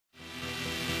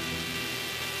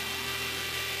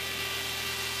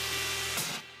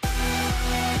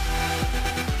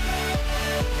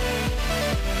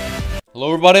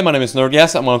Hello everybody, my name is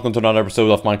Nerdgas and welcome to another episode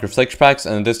of Minecraft Texture Packs.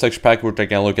 And in this texture pack we're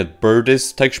taking a look at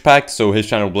Birdie's texture pack, so his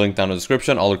channel will link down in the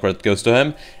description, all the credit goes to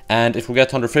him. And if we get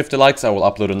 150 likes I will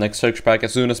upload the next texture pack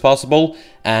as soon as possible.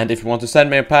 And if you want to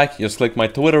send me a pack, just click my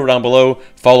Twitter down below,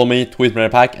 follow me, tweet me a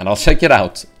pack and I'll check it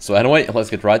out. So anyway, let's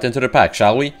get right into the pack,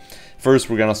 shall we? First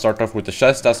we're gonna start off with the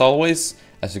chest as always.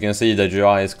 As you can see the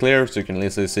GUI is clear, so you can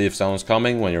easily see if someone's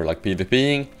coming when you're like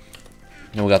PvPing.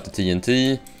 And we got the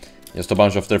TNT. Just a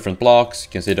bunch of different blocks.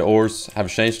 You can see the ores have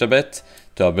changed a bit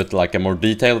to a bit like a more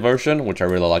detailed version, which I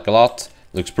really like a lot.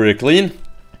 Looks pretty clean.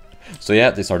 So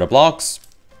yeah, these are the blocks.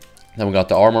 Then we got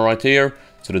the armor right here.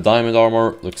 So the diamond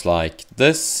armor looks like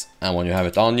this, and when you have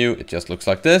it on you, it just looks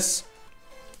like this.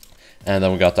 And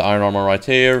then we got the iron armor right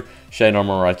here, shade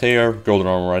armor right here, golden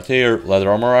armor right here, leather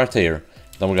armor right here.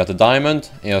 Then we got the diamond,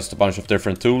 just a bunch of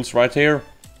different tools right here.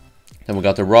 Then we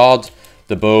got the rod,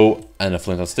 the bow and the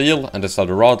flint and steel, and this is how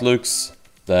the rod looks.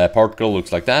 The particle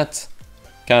looks like that.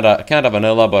 Kinda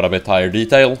vanilla but a bit higher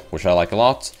detail, which I like a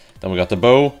lot. Then we got the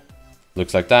bow,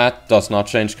 looks like that, does not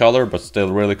change color but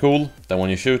still really cool. Then when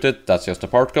you shoot it, that's just a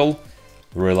particle.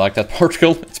 Really like that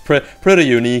particle, it's pretty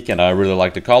unique and I really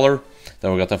like the color.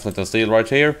 Then we got the flint and steel right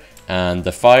here, and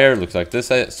the fire looks like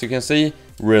this as you can see.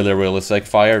 Really sick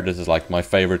fire. This is like my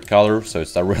favorite color, so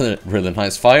it's a really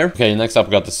nice fire. Okay, next up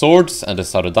we got the swords, and this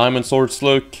is how the diamond swords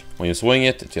look. When you swing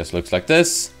it, it just looks like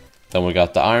this. Then we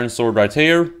got the iron sword right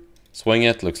here. Swing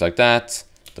it, looks like that.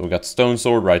 Then we got the stone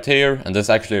sword right here, and this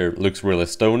actually looks really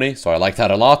stony, so I like that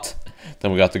a lot.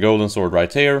 Then we got the golden sword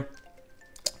right here,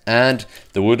 and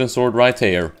the wooden sword right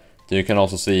here. Then you can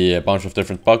also see a bunch of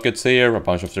different buckets here, a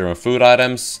bunch of different food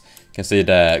items. You can see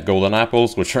the golden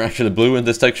apples, which are actually blue in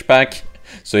this texture pack.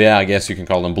 So yeah, I guess you can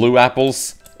call them blue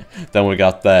apples. Then we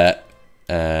got the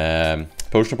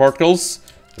potion particles.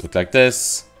 They look like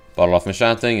this. Bottle of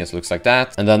enchanting, it looks like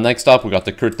that. And then next up we got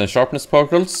the crit and sharpness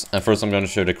particles. And first I'm going to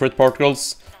show the crit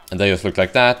particles. And they just look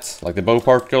like that, like the bow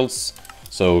particles.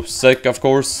 So sick, of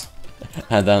course.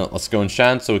 And then let's go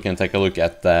enchant so we can take a look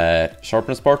at the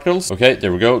sharpness particles. Okay,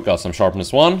 there we go, got some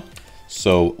sharpness 1.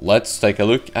 So let's take a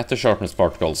look at the sharpness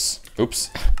particles. Oops.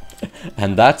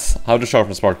 And that's how the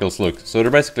sharpness particles look. So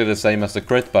they're basically the same as the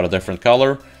crit but a different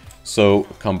color. So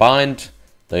combined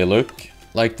they look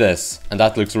like this, and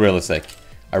that looks really sick.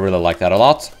 I really like that a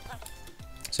lot.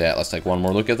 So yeah, let's take one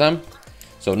more look at them.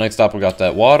 So next up we got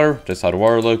the water. This is how the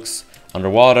water looks.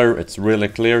 Underwater it's really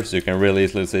clear, so you can really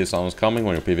easily see if someone's coming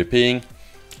when you're PvPing.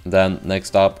 And then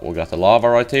next up we got the lava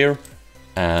right here.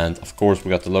 And of course we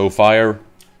got the low fire.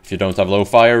 If you don't have low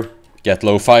fire, get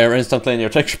low fire instantly in your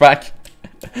texture pack.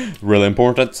 Really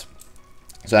important.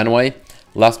 So anyway,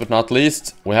 last but not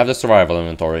least, we have the survival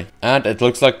inventory. And it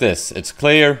looks like this. It's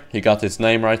clear. He got his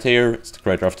name right here. It's the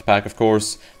creator of the pack, of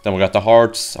course. Then we got the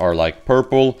hearts are like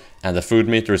purple, and the food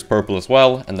meter is purple as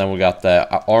well. And then we got the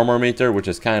armor meter, which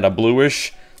is kind of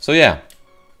bluish. So yeah,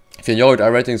 if you enjoyed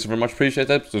our ratings, very much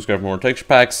appreciated. Subscribe for more texture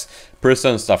packs,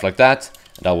 prison, stuff like that.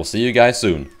 And I will see you guys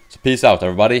soon. So peace out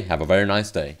everybody. Have a very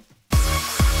nice day.